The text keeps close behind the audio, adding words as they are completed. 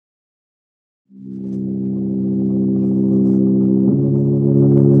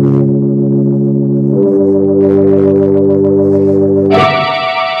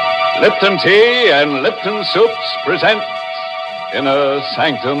Lipton Tea and Lipton Soups present Inner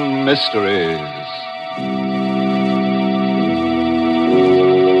Sanctum Mysteries.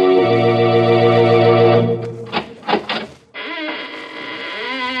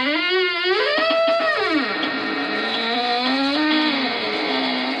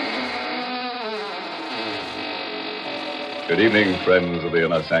 Good evening, friends of the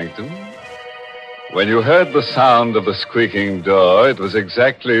Inner Sanctum. When you heard the sound of the squeaking door, it was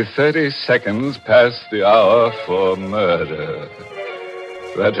exactly 30 seconds past the hour for murder.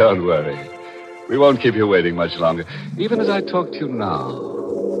 But don't worry. We won't keep you waiting much longer. Even as I talk to you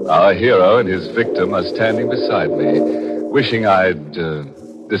now, our hero and his victim are standing beside me, wishing I'd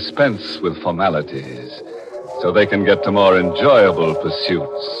dispense with formalities so they can get to more enjoyable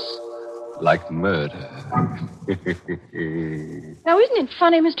pursuits, like murder. Now, isn't it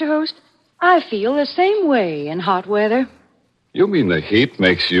funny, Mr. Host? I feel the same way in hot weather. You mean the heat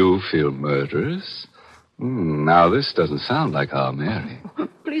makes you feel murderous? Now, this doesn't sound like our Mary.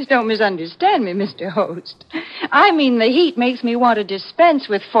 Please don't misunderstand me, Mr. Host. I mean the heat makes me want to dispense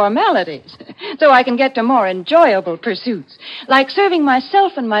with formalities so I can get to more enjoyable pursuits, like serving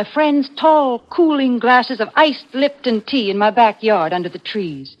myself and my friends tall, cooling glasses of iced Lipton tea in my backyard under the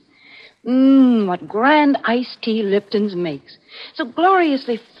trees. What grand iced tea Lipton's makes. So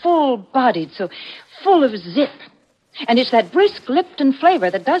gloriously full-bodied, so full of zip. And it's that brisk Lipton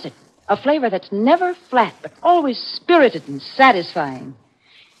flavor that does it. A flavor that's never flat, but always spirited and satisfying.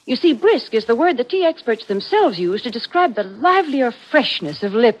 You see, brisk is the word the tea experts themselves use to describe the livelier freshness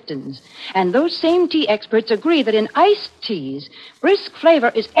of Lipton's. And those same tea experts agree that in iced teas, brisk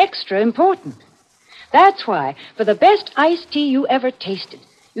flavor is extra important. That's why, for the best iced tea you ever tasted,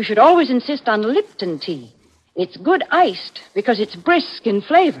 you should always insist on Lipton tea. It's good iced because it's brisk in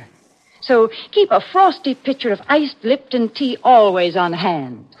flavor. So keep a frosty pitcher of iced Lipton tea always on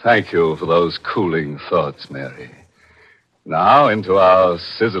hand. Thank you for those cooling thoughts, Mary. Now into our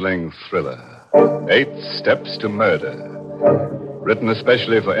sizzling thriller, 8 Steps to Murder, written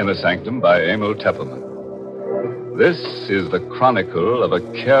especially for Inner Sanctum by Emil Teppelman. This is the chronicle of a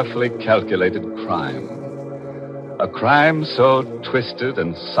carefully calculated crime. A crime so twisted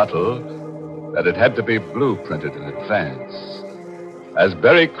and subtle that it had to be blueprinted in advance. As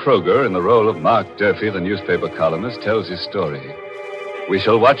Barry Kroger, in the role of Mark Durfee, the newspaper columnist, tells his story, we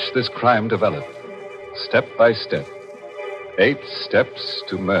shall watch this crime develop, step by step. 8 Steps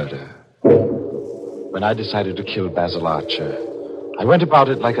to Murder. When I decided to kill Basil Archer, I went about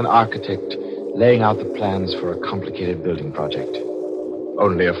it like an architect, laying out the plans for a complicated building project.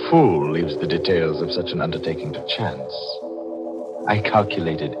 Only a fool leaves the details of such an undertaking to chance. I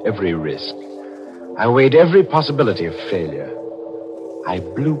calculated every risk. I weighed every possibility of failure. I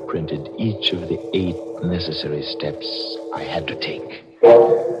blueprinted each of the 8 necessary steps I had to take.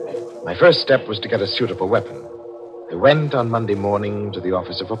 My first step was to get a suitable weapon. I went on Monday morning to the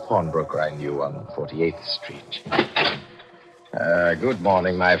office of a pawnbroker I knew on 48th Street. Good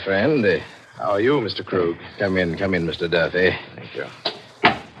morning, my friend. How are you, Mr. Krug? Come in, Mr. Durfee. Thank you.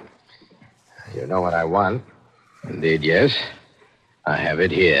 You know what I want? Indeed, yes. I have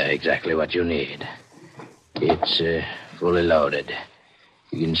it here, exactly what you need. It's fully loaded.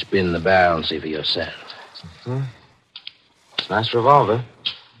 You can spin the barrel and see for yourself. Mm-hmm. It's a nice revolver.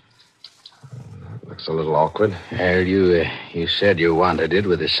 Looks a little awkward. Well, you said you wanted it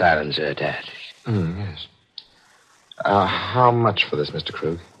with a silencer attached. Yes. How much for this, Mr.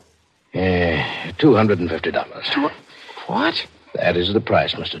 Krug? $250. What? That is the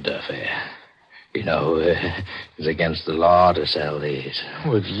price, Mr. Durfee. You know, it's against the law to sell these.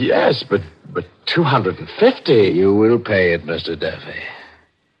 Well, yes, but $250. You will pay it, Mr. Durfee.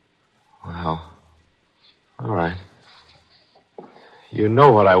 Wow. All right. You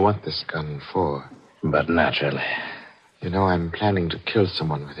know what I want this gun for. But naturally. You know I'm planning to kill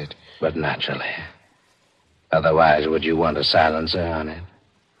someone with it. But naturally. Otherwise, would you want a silencer on it?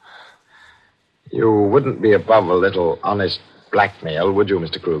 You wouldn't be above a little honest blackmail, would you,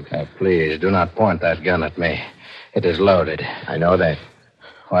 Mr. Krug? Please, do not point that gun at me. It is loaded. I know that.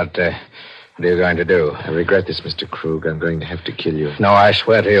 What are you going to do? I regret this, Mr. Krug. I'm going to have to kill you. No, I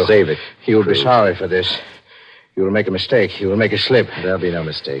swear to you. Save it. You'll be sorry for this. You will make a mistake. You will make a slip. There'll be no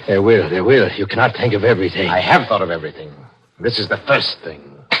mistake. There will. You cannot think of everything. I have thought of everything. This is the first thing.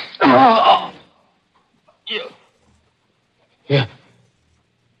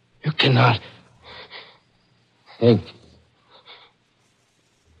 You cannot think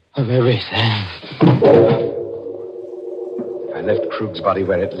of everything. If I I left Krug's body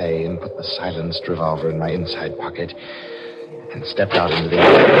where it lay and put the silenced revolver in my inside pocket and stepped out into the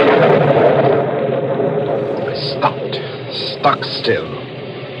air. I stopped, stuck still.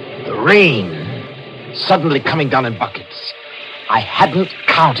 The rain suddenly coming down in buckets. I hadn't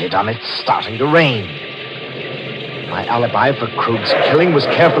counted on it starting to rain. My alibi for Krug's killing was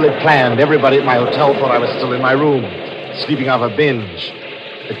carefully planned. Everybody at my hotel thought I was still in my room, sleeping off a binge.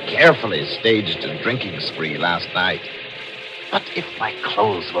 But carefully staged a drinking spree last night. But if my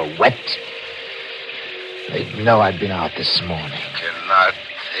clothes were wet, they'd know I'd been out this morning. You cannot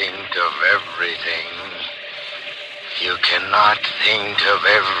think of everything. You cannot think of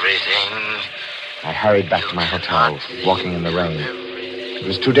everything. I hurried back to my hotel, walking in the rain. It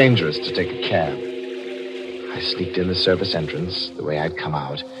was too dangerous to take a cab. I sneaked in the service entrance, the way I'd come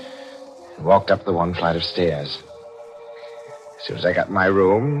out, and walked up the one flight of stairs. As soon as I got in my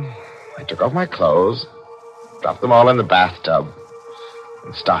room, I took off my clothes, dropped them all in the bathtub,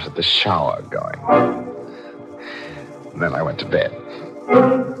 and started the shower going. And then I went to bed.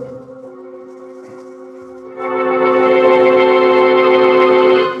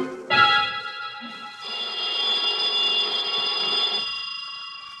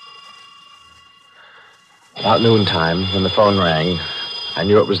 About noontime, when the phone rang, I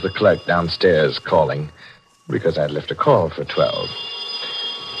knew it was the clerk downstairs calling, because I'd left a call for 12.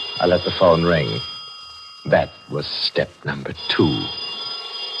 I let the phone ring. That was step number 2.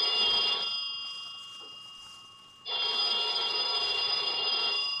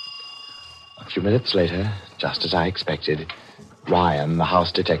 A few minutes later, just as I expected, Ryan, the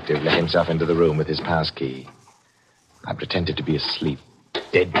house detective, let himself into the room with his pass key. I pretended to be asleep,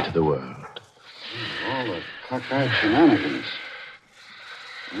 dead to the world. All the cockeyed shenanigans.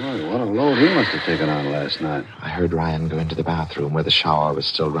 Boy, what a load he must have taken on last night. I heard Ryan go into the bathroom where the shower was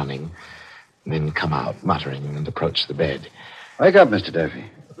still running, and then come out, muttering, and approach the bed. Wake up, Mr. Duffy.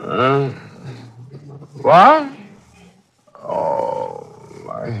 What? Oh,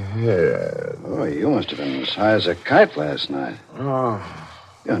 my head. Oh, you must have been as high as a kite last night. Oh.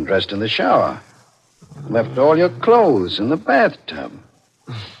 You undressed in the shower. Left all your clothes in the bathtub.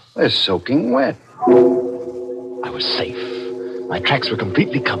 They're soaking wet. I was safe. My tracks were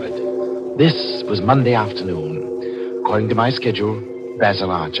completely covered. This was Monday afternoon. According to my schedule,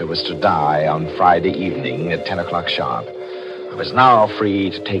 Basil Archer was to die on Friday evening at 10 o'clock sharp. I was now free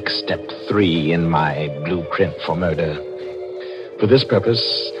to take step 3 in my blueprint for murder. For this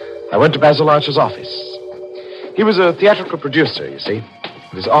purpose, I went to Basil Archer's office. He was a theatrical producer, you see.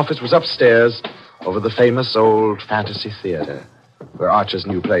 His office was upstairs over the famous old fantasy theater, where Archer's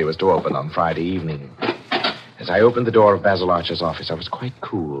new play was to open on Friday evening. As I opened the door of Basil Archer's office, I was quite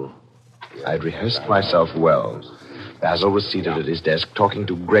cool. I'd rehearsed myself well. Basil was seated at his desk talking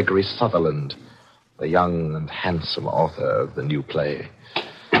to Gregory Sutherland, the young and handsome author of the new play.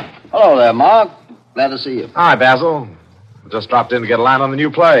 Hello there, Mark. Glad to see you. Hi, Basil. Just dropped in to get a line on the new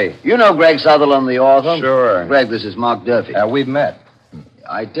play. You know Greg Sutherland, the author? Sure. Greg, this is Mark Durfee. We've met.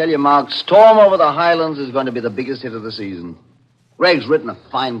 I tell you, Mark, Storm Over the Highlands is going to be the biggest hit of the season. Greg's written a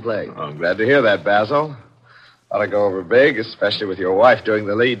fine play. Oh, I'm glad to hear that, Basil. Ought to go over big, especially with your wife doing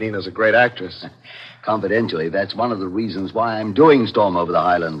the lead. Nina's a great actress. Confidentially, that's one of the reasons why I'm doing Storm Over the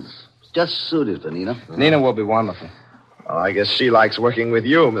Highlands. It's just suited for Nina. Nina will be wonderful. Well, I guess she likes working with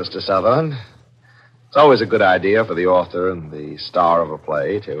you, Mr. Sutherland. It's always a good idea for the author and the star of a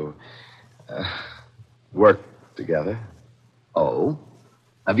play to work together. Oh?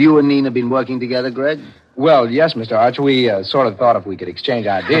 Have you and Nina been working together, Greg? Well, yes, Mr. Archer. We sort of thought if we could exchange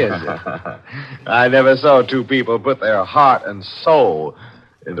ideas. I never saw two people put their heart and soul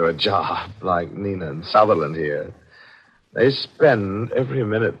into a job like Nina and Sutherland here. They spend every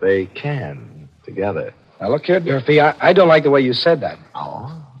minute they can together. Now, look here, Durfee, I don't like the way you said that.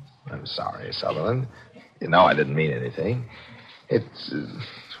 Oh, I'm sorry, Sutherland. You know I didn't mean anything. It's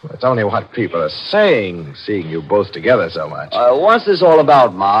only what people are saying, seeing you both together so much. What's this all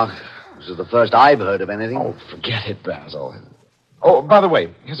about, Mark? This is the first I've heard of anything. Oh, forget it, Basil. Oh, by the way,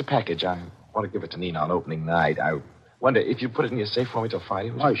 here's a package. I want to give it to Nina on opening night. I wonder if you put it in your safe for me till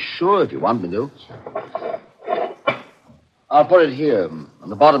Friday. Oh, sure, if you want me to. I'll put it here on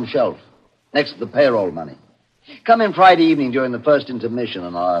the bottom shelf, next to the payroll money. Come in Friday evening during the first intermission,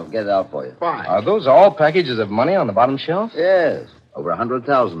 and I'll get it out for you. Fine. Are those all packages of money on the bottom shelf? Yes, over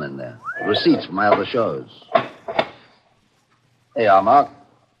 100,000 in there. Receipts for my other shows. Here you are, Mark.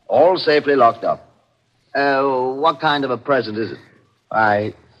 All safely locked up. What kind of a present is it?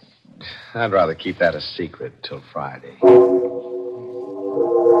 I'd rather keep that a secret till Friday.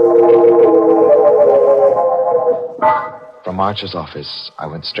 From Archer's office, I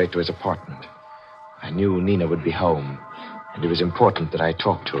went straight to his apartment. I knew Nina would be home. And it was important that I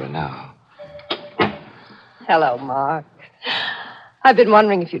talk to her now. Hello, Mark. I've been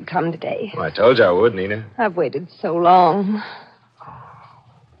wondering if you'd come today. Well, I told you I would, Nina. I've waited so long.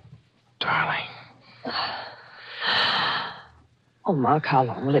 Darling. Oh, Mark, how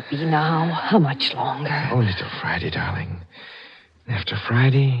long will it be now? How much longer? Only till Friday, darling. After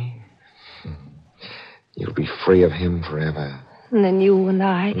Friday, you'll be free of him forever. And then you and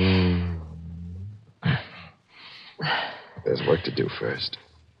I... There's work to do first.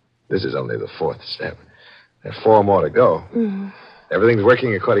 This is only the 4th step. There are 4 more to go. Everything's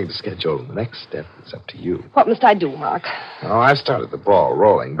working according to schedule. The next step is up to you. What must I do, Mark? Oh, I've started the ball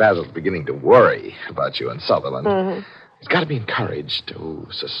rolling. Basil's beginning to worry about you and Sutherland. He's got to be encouraged to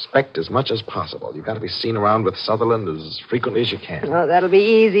suspect as much as possible. You've got to be seen around with Sutherland as frequently as you can. Oh, that'll be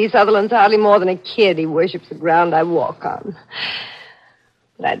easy. Sutherland's hardly more than a kid. He worships the ground I walk on.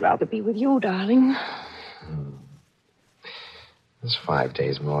 But I'd rather be with you, darling. There's 5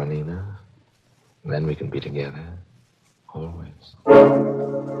 days more, Nina. And then we can be together. Always.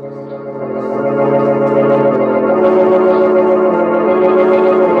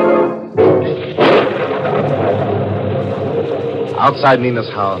 Outside Nina's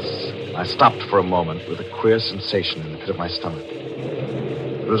house, I stopped for a moment with a queer sensation in the pit of my stomach.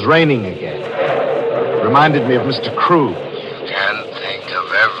 It was raining again. It reminded me of Mr. Krug. You can't think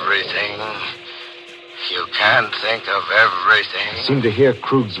of everything. You can't think of everything. I seemed to hear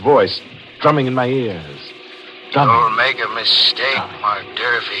Krug's voice drumming in my ears. Drumming. You'll make a mistake, Mark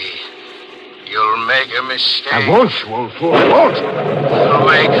Durfee. You'll make a mistake. I won't, you old fool. I won't. You'll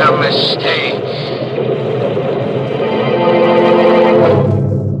make a mistake.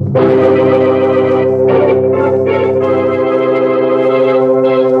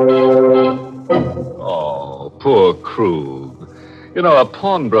 Oh, poor Krug. You know, a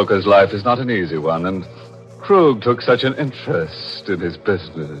pawnbroker's life is not an easy one, and Krug took such an interest in his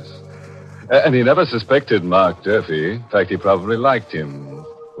business. And he never suspected Mark Durfee. In fact, he probably liked him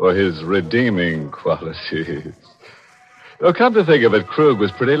for his redeeming qualities. Well, come to think of it, Krug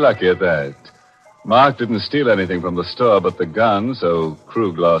was pretty lucky at that. Mark didn't steal anything from the store but the gun, so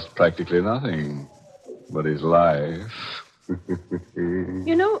Krug lost practically nothing but his life.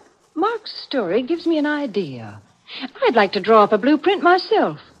 You know, Mark's story gives me an idea. I'd like to draw up a blueprint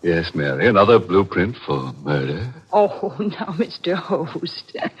myself. Yes, Mary, another blueprint for murder. Oh, now, Mr.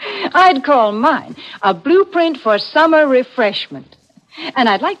 Host. I'd call mine a blueprint for summer refreshment. And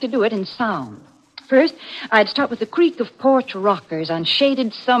I'd like to do it in sound. First, I'd start with the creak of porch rockers on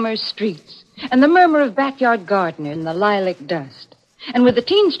shaded summer streets and the murmur of backyard gardener in the lilac dust. And with the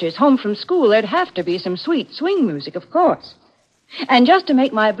teensters home from school, there'd have to be some sweet swing music, of course. And just to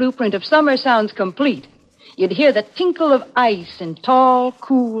make my blueprint of summer sounds complete, you'd hear the tinkle of ice in tall,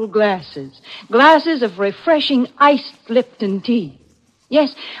 cool glasses. Glasses of refreshing iced Lipton tea.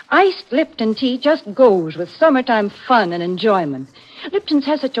 Yes, iced Lipton tea just goes with summertime fun and enjoyment. Lipton's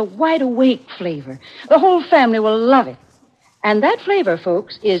has such a wide-awake flavor. The whole family will love it. And that flavor,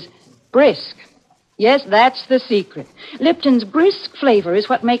 folks, is brisk. Yes, that's the secret. Lipton's brisk flavor is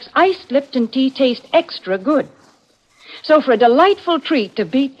what makes iced Lipton tea taste extra good. So for a delightful treat to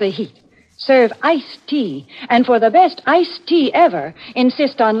beat the heat, serve iced tea. And for the best iced tea ever,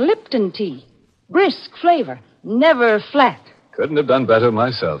 insist on Lipton tea. Brisk flavor, never flat. Couldn't have done better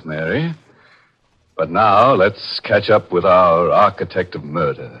myself, Mary. But now, let's catch up with our architect of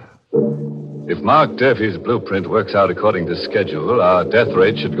murder. If Mark Durfee's blueprint works out according to schedule, our death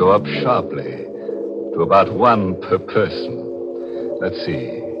rate should go up sharply to about 1 per person. Let's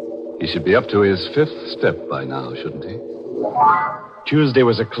see. He should be up to his 5th step by now, shouldn't he? Tuesday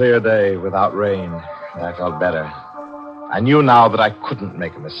was a clear day without rain, and I felt better. I knew now that I couldn't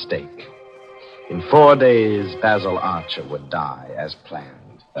make a mistake. In 4 days, Basil Archer would die as planned.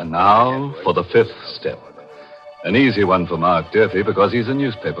 And now for the 5th step. An easy one for Mark Durfee because he's a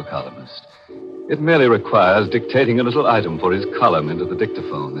newspaper columnist. It merely requires dictating a little item for his column into the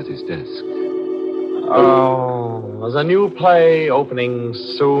dictaphone at his desk. Oh, there's a new play opening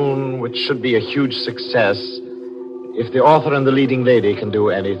soon, which should be a huge success if the author and the leading lady can do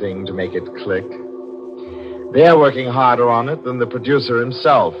anything to make it click. They're working harder on it than the producer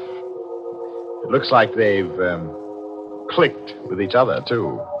himself. It looks like they've clicked with each other,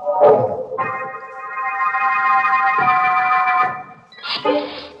 too.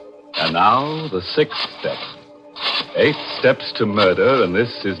 And now, the 6th step. 8 steps to murder, and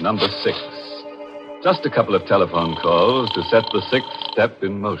this is number 6. Just a couple of telephone calls to set the 6th step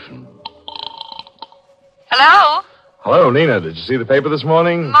in motion. Hello? Hello, Nina. Did you see the paper this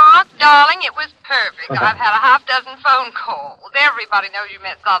morning? Mark, darling, it was perfect. I've had a half-dozen phone calls. Everybody knows you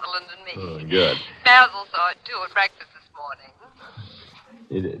met Sutherland and me. Oh, good. Basil saw it, too, at breakfast this morning.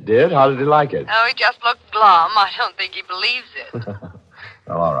 You did? How did he like it? Oh, he just looked glum. I don't think he believes it.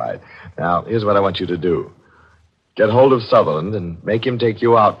 Oh, all right. Now, here's what I want you to do. Get hold of Sutherland and make him take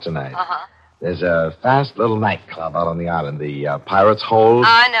you out tonight. Uh-huh. There's a fast little nightclub out on the island, the Pirate's Hold.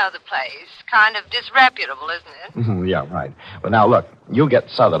 I know the place. Kind of disreputable, isn't it? Yeah, right. Well, now, look, you get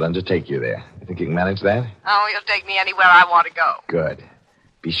Sutherland to take you there. You think you can manage that? Oh, he'll take me anywhere I want to go. Good.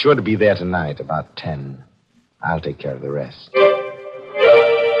 Be sure to be there tonight about 10. I'll take care of the rest.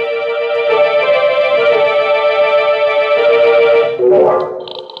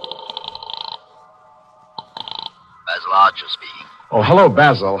 Basil Archer speaking. Oh, hello,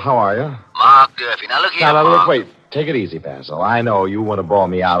 Basil. How are you? Mark Durfee. Now, look here, Now, Mark. look, wait. Take it easy, Basil. I know you want to bore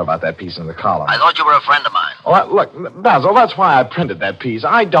me out about that piece in the column. I thought you were a friend of mine. Oh, look, Basil, that's why I printed that piece.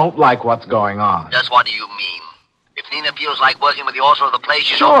 I don't like what's going on. Just what do you mean? If Nina feels like working with the author of the play,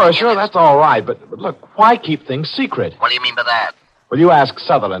 she's Sure, that's all right. But look, why keep things secret? What do you mean by that? Well, you ask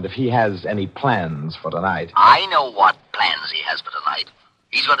Sutherland if he has any plans for tonight. I know what plans he has for tonight.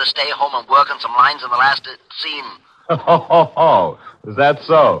 He's going to stay home and work on some lines in the last scene. Oh, is that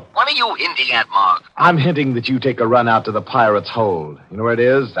so? What are you hinting at, Mark? I'm hinting that you take a run out to the Pirate's Hold. You know where it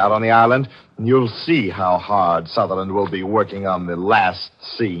is? Out on the island? And you'll see how hard Sutherland will be working on the last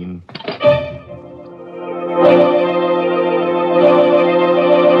scene.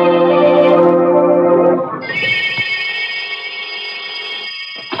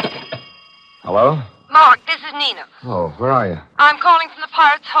 Hello? Mark, this is Nina. Oh, where are you? I'm calling from the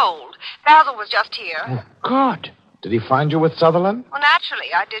Pirate's Hold. Basil was just here. Oh, good. Did he find you with Sutherland? Well,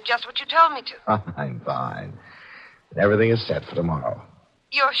 naturally, I did just what you told me to. Fine. Everything is set for tomorrow.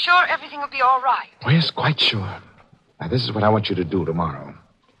 You're sure everything will be all right? Oh, yes, quite sure. Now, this is what I want you to do tomorrow.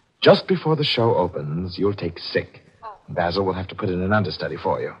 Just before the show opens, you'll take sick. Oh. Basil will have to put in an understudy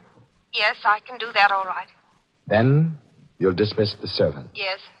for you. Yes, I can do that all right. Then you'll dismiss the servant.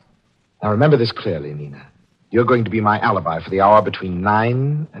 Yes. Now, remember this clearly, Nina. You're going to be my alibi for the hour between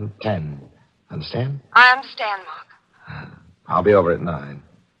 9 and 10. Understand? I understand, Mark. I'll be over at 9.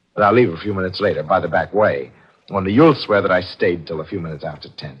 But I'll leave a few minutes later by the back way. Only you'll swear that I stayed till a few minutes after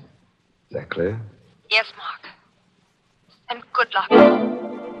 10. Is that clear? Yes, Mark. And good luck.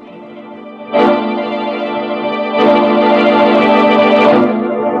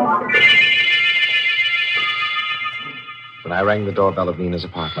 When I rang the doorbell of Nina's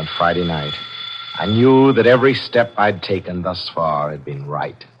apartment Friday night, I knew that every step I'd taken thus far had been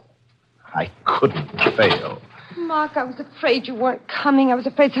right. I couldn't fail. Mark, I was afraid you weren't coming. I was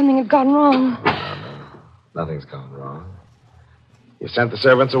afraid something had gone wrong. No, nothing's gone wrong. You sent the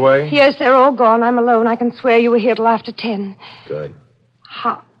servants away? Yes, they're all gone. I'm alone. I can swear you were here till after 10. Good.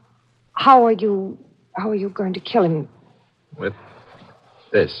 How are you going to kill him? With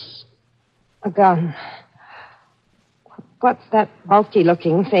this. A gun. What's that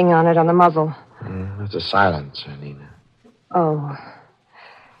bulky-looking thing on it on the muzzle? It's a silencer, Nina. Oh.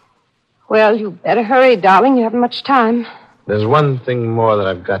 Well, you better hurry, darling. You haven't much time. There's one thing more that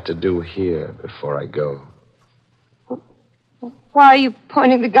I've got to do here before I go. Why are you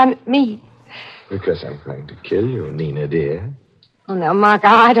pointing the gun at me? Because I'm going to kill you, Nina, dear. Oh, now, Mark,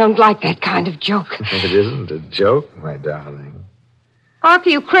 I don't like that kind of joke. It isn't a joke, my darling. Mark, are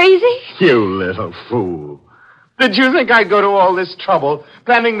you crazy? You little fool. Did you think I'd go to all this trouble,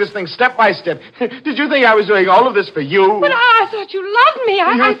 planning this thing step by step? Did you think I was doing all of this for you? But I thought you loved me.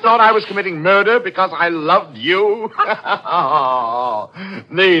 You thought I was committing murder because I loved you? Oh,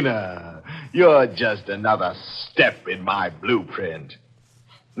 Nina, you're just another step in my blueprint.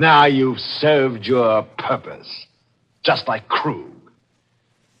 Now you've served your purpose, just like Krug.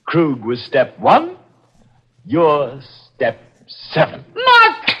 Krug was step 1, you're step 7.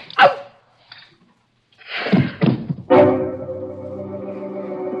 Mark! Oh.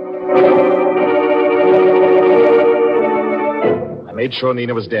 I made sure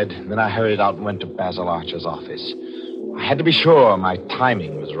Nina was dead, and then I hurried out and went to Basil Archer's office. I had to be sure my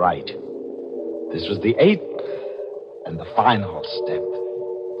timing was right. This was the 8th and the final step.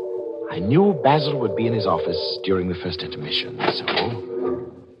 I knew Basil would be in his office during the first intermission, so...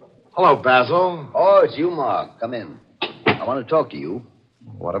 Hello, Basil. Oh, it's you, Mark. Come in. I want to talk to you.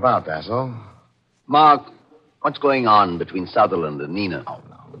 What about, Basil? Mark, what's going on between Sutherland and Nina? Oh,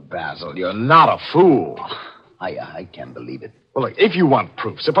 no, Basil, you're not a fool. I can't believe it. Well, look, if you want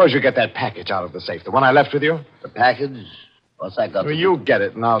proof, suppose you get that package out of the safe, the one I left with you. The package? What's that got Well, to you get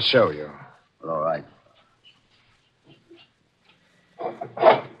it, and I'll show you. Well, all right.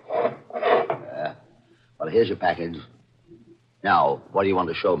 Well, here's your package. Now, what do you want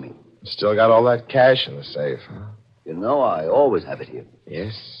to show me? Still got all that cash in the safe, huh? You know I always have it here.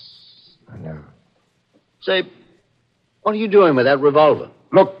 Yes, I know. Say, What are you doing with that revolver?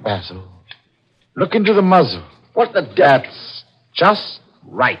 Look, Basil. Look into the muzzle. What the devil? That's just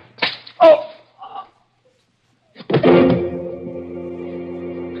right. Oh!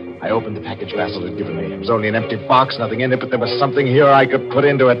 I opened the package Basil had given me. It was only an empty box, nothing in it, but there was something here I could put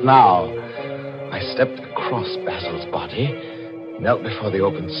into it now. I stepped across Basil's body, knelt before the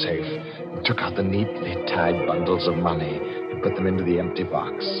open safe, and took out the neatly tied bundles of money and put them into the empty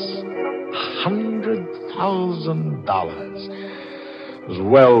box. $100,000. It was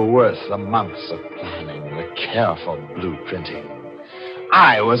well worth the months of planning, the careful blueprinting.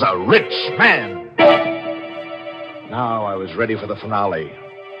 I was a rich man. Now I was ready for the finale.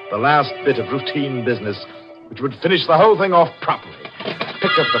 The last bit of routine business, which would finish the whole thing off properly. I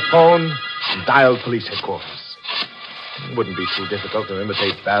picked up the phone and dialed police headquarters. It wouldn't be too difficult to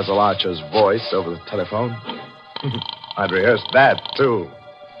imitate Basil Archer's voice over the telephone. I'd rehearsed that, too.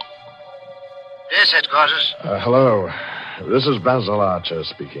 Yes, headquarters. Hello. This is Basil Archer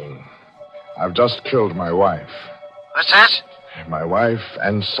speaking. I've just killed my wife. What's that? My wife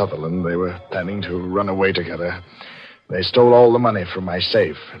and Sutherland, they were planning to run away together. They stole all the money from my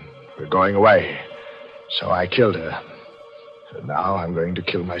safe, and were going away. So I killed her. And now I'm going to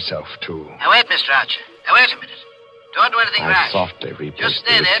kill myself, too. Now, wait, Mr. Archer. Now, wait a minute. Don't do anything I rash. softly replaced Just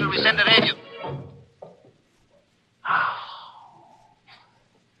stay the there till we receiver. send a radio.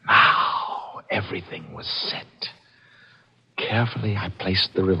 Now, everything was set. Carefully, I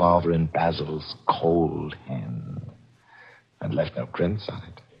placed the revolver in Basil's cold hand. I'd left no prints on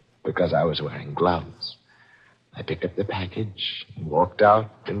it, because I was wearing gloves. I picked up the package and walked out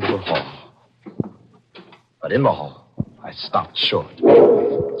into the hall. But in the hall, I stopped short.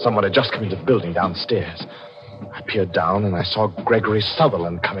 Someone had just come into the building downstairs. I peered down and I saw Gregory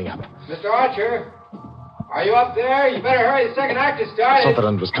Sutherland coming up. Mr. Archer, are you up there? You better hurry. The second act is started.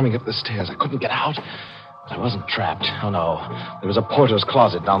 Sutherland was coming up the stairs. I couldn't get out, but I wasn't trapped. Oh, no. There was a porter's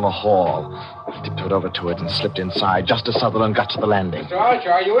closet down the hall. I tiptoed over to it and slipped inside just as Sutherland got to the landing. Mr.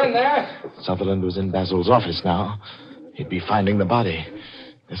 Archer, are you in there? Sutherland was in Basil's office now. He'd be finding the body.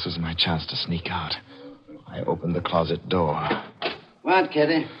 This was my chance to sneak out. I opened the closet door. Come on,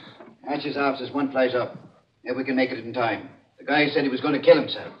 Kitty. Archer's office is one flight up. Maybe we can make it in time. The guy said he was going to kill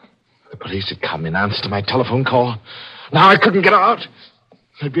himself. The police had come in answer to my telephone call. Now I couldn't get out.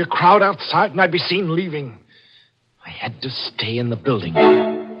 There'd be a crowd outside, and I'd be seen leaving. I had to stay in the building.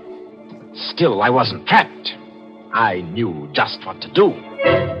 But still, I wasn't trapped. I knew just what to do.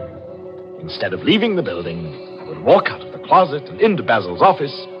 Instead of leaving the building, I would walk out of the closet and into Basil's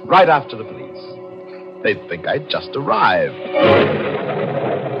office right after the police. They'd think I'd just arrived.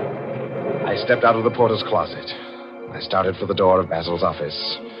 I stepped out of the porter's closet. I started for the door of Basil's office.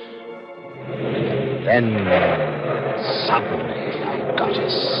 Then, suddenly, I got a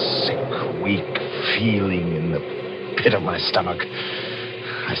sick, weak feeling in the pit of my stomach.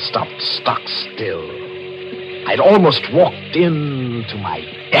 I stopped stock still. I'd almost walked into my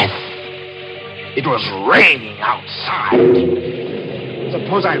death. It was raining outside.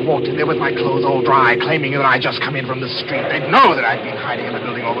 Suppose I walked in there with my clothes all dry, claiming that I'd just come in from the street. They'd know that I'd been hiding in the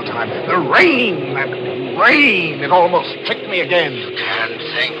building all the time. The rain, that rain, it almost tricked me again. You can't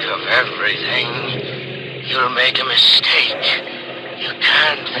think of everything. You'll make a mistake. You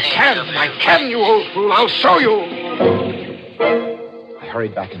can't think of everything. I can, you old fool. I'll show you. I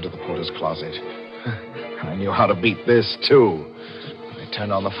hurried back into the porter's closet. I knew how to beat this, too. I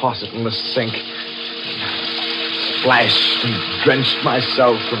turned on the faucet in the sink. Splashed and drenched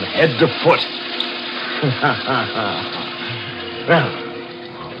myself from head to foot.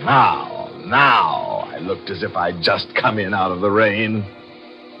 Well, now I looked as if I'd just come in out of the rain.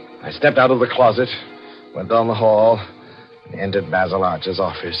 I stepped out of the closet, went down the hall, and entered Basil Archer's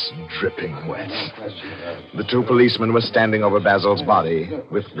office, dripping wet. The two policemen were standing over Basil's body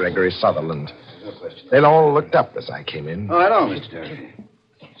with Gregory Sutherland. They all looked up as I came in. Oh, hello, Mr. Durfee.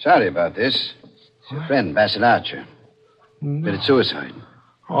 Sorry about this. It's your friend, Basil Archer. Committed suicide.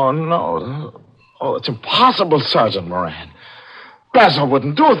 Oh, no. Oh, it's impossible, Sergeant Moran. Basil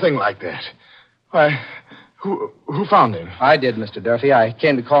wouldn't do a thing like that. Why, who found him? I did, Mr. Durfee. I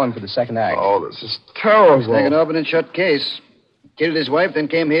came to call him for the second act. Oh, this is terrible. Like an open and shut case. Killed his wife, then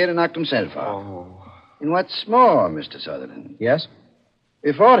came here and knocked himself off. Oh. And what's more, Mr. Sutherland, Yes?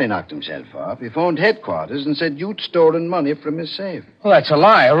 before he knocked himself off, he phoned headquarters and said you'd stolen money from his safe. Well, that's a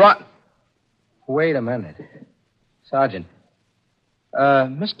lie. Wait a minute. Sergeant.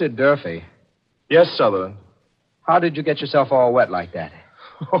 Mr. Durfee, Yes, Sutherland. how did you get yourself all wet like that?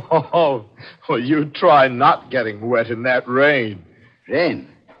 Oh, well, you try not getting wet in that rain. Rain?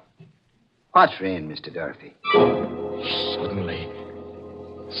 What's rain, Mr. Durfee?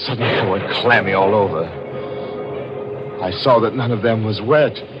 Suddenly I went clammy all over. I saw that none of them was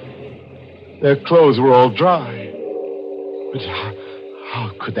wet. Their clothes were all dry. But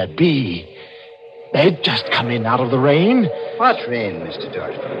how could that be? They'd just come in out of the rain. What rain, Mr.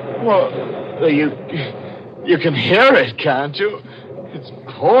 Dorfman? Well, you can hear it, can't you? It's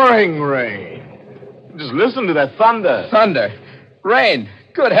pouring rain. Just listen to that thunder. Thunder. Rain.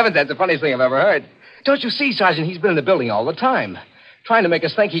 Good heavens, that's the funniest thing I've ever heard. Don't you see, Sergeant, he's been in the building all the time, trying to make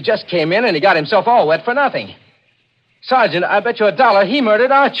us think he just came in and he got himself all wet for nothing. Sergeant, I bet you $1 he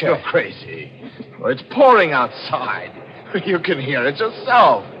murdered Archer. You're crazy. Well, it's pouring outside. You can hear it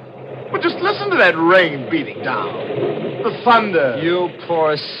yourself. But just listen to that rain beating down. The thunder. You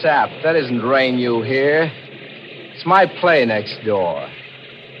poor sap. That isn't rain you hear. It's my play next door.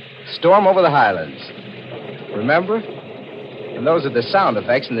 Storm over the Highlands. Remember? And those are the sound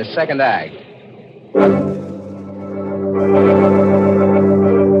effects in the second act.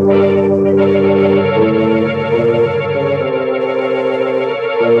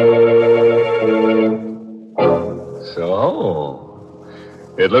 So,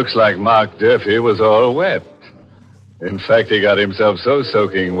 it looks like Mark Durfee was all wet. In fact, he got himself so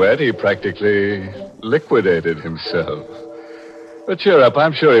soaking wet, he practically liquidated himself. But cheer up,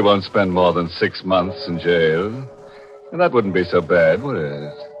 I'm sure he won't spend more than 6 months in jail. And that wouldn't be so bad, would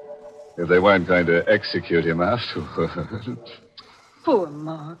it? If they weren't going to execute him afterward. Poor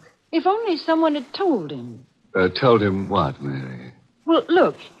Mark. If only someone had told him. Told him what, Mary? Well,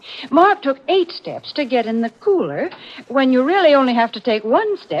 look, Mark took 8 steps to get in the cooler when you really only have to take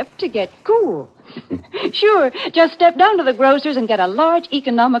 1 step to get cool. Sure, just step down to the grocer's and get a large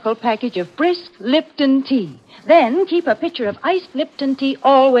economical package of brisk Lipton tea. Then keep a pitcher of iced Lipton tea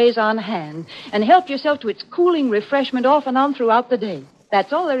always on hand and help yourself to its cooling refreshment off and on throughout the day.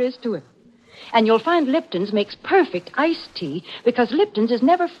 That's all there is to it. And you'll find Lipton's makes perfect iced tea because Lipton's is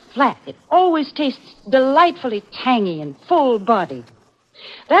never flat. It always tastes delightfully tangy and full-bodied.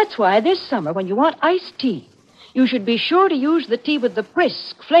 That's why this summer, when you want iced tea, you should be sure to use the tea with the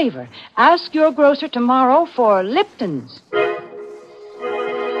brisk flavor. Ask your grocer tomorrow for Lipton's.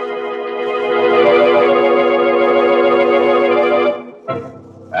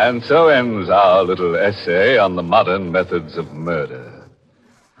 And so ends our little essay on the modern methods of murder.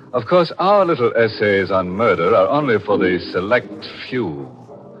 Of course, our little essays on murder are only for the select few.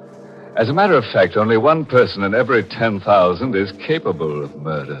 As a matter of fact, only 1 person in every 10,000 is capable of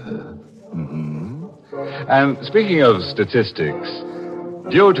murder. Mm-hmm. And speaking of statistics,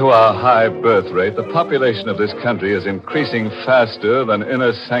 due to our high birth rate, the population of this country is increasing faster than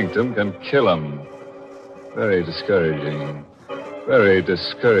Inner Sanctum can kill 'em. Very discouraging. Very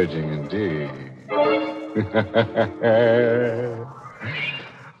discouraging indeed.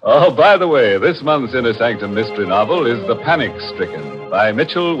 Oh, by the way, this month's Inner Sanctum mystery novel is The Panic Stricken by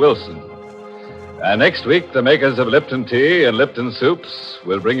Mitchell Wilson. And next week, the makers of Lipton Tea and Lipton Soups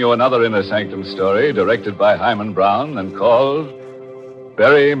will bring you another Inner Sanctum story directed by Hyman Brown and called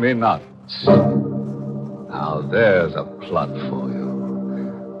Bury Me Not. Now, there's a plot for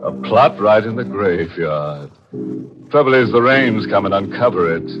you. A plot right in the graveyard. Trouble is, the rain's come and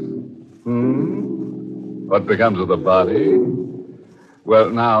uncover it. What becomes of the body? Well,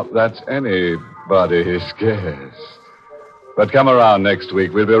 now, that's anybody's guess. But come around next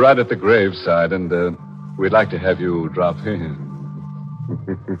week. We'll be right at the graveside, and we'd like to have you drop in.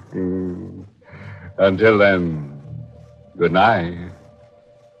 Until then, good night.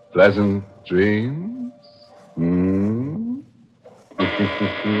 Pleasant dreams.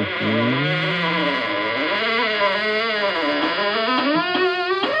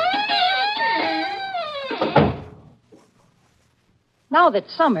 Now that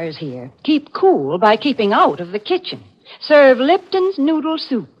summer's here, keep cool by keeping out of the kitchen. Serve Lipton's noodle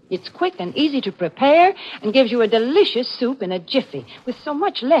soup. It's quick and easy to prepare and gives you a delicious soup in a jiffy with so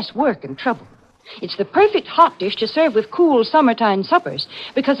much less work and trouble. It's the perfect hot dish to serve with cool summertime suppers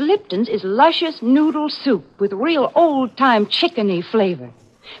because Lipton's is luscious noodle soup with real old-time chickeny flavor.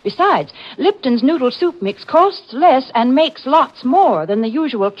 Besides, Lipton's noodle soup mix costs less and makes lots more than the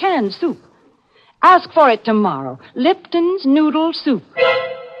usual canned soup. Ask for it tomorrow, Lipton's Noodle Soup.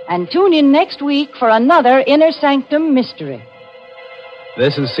 And tune in next week for another Inner Sanctum mystery.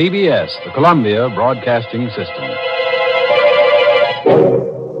 This is CBS, the Columbia Broadcasting System.